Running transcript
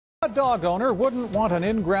A dog owner wouldn't want an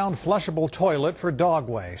in-ground flushable toilet for dog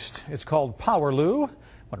waste. It's called Power Loo.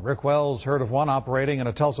 When Rick Wells heard of one operating in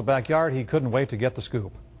a Tulsa backyard, he couldn't wait to get the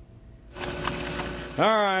scoop. All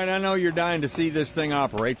right, I know you're dying to see this thing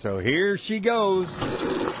operate, so here she goes.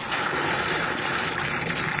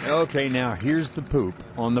 Okay, now here's the poop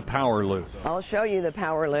on the Power Loo. I'll show you the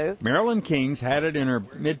Power Loo. Marilyn King's had it in her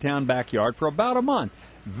Midtown backyard for about a month.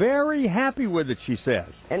 Very happy with it, she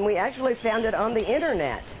says. And we actually found it on the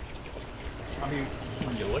internet. I mean,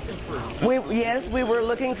 were you looking for... Yes, we were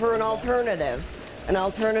looking for an alternative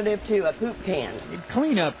to a poop can.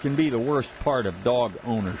 Cleanup can be the worst part of dog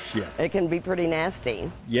ownership. It can be pretty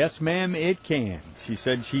nasty. Yes, ma'am, it can. She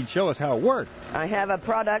said she'd show us how it works. I have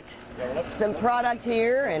some product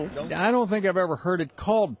here, and... I don't think I've ever heard it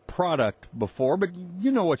called product before, but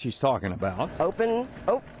you know what she's talking about. Open.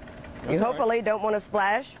 Oh, you hopefully don't want to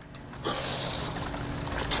splash.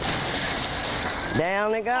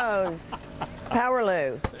 Down it goes. Power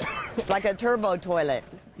Loo. It's like a turbo toilet.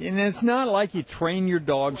 And it's not like you train your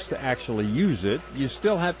dogs to actually use it. You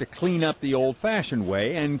still have to clean up the old-fashioned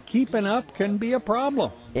way, and keeping up can be a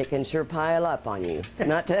problem. It can sure pile up on you.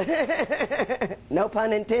 Not to... No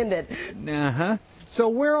pun intended. Uh-huh. So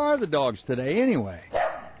where are the dogs today, anyway?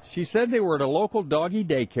 She said they were at a local doggy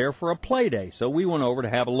daycare for a play day, so we went over to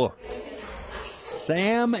have a look.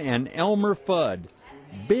 Sam and Elmer Fudd,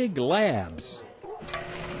 big labs.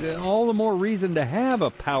 All the more reason to have a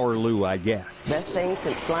Power Loo, I guess. Best thing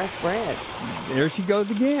since sliced bread. There she goes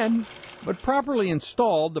again. But properly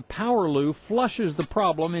installed, the Power Loo flushes the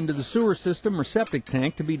problem into the sewer system or septic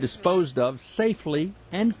tank to be disposed of safely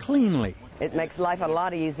and cleanly. It makes life a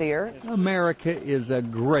lot easier. America is a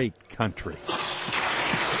great country.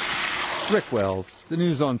 Rick Wells, the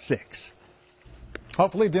News on 6.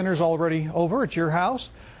 Hopefully dinner's already over at your house.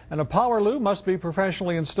 And a Power Loo must be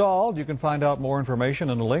professionally installed. You can find out more information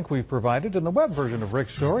in the link we've provided in the web version of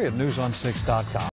Rick's story at newson6.com.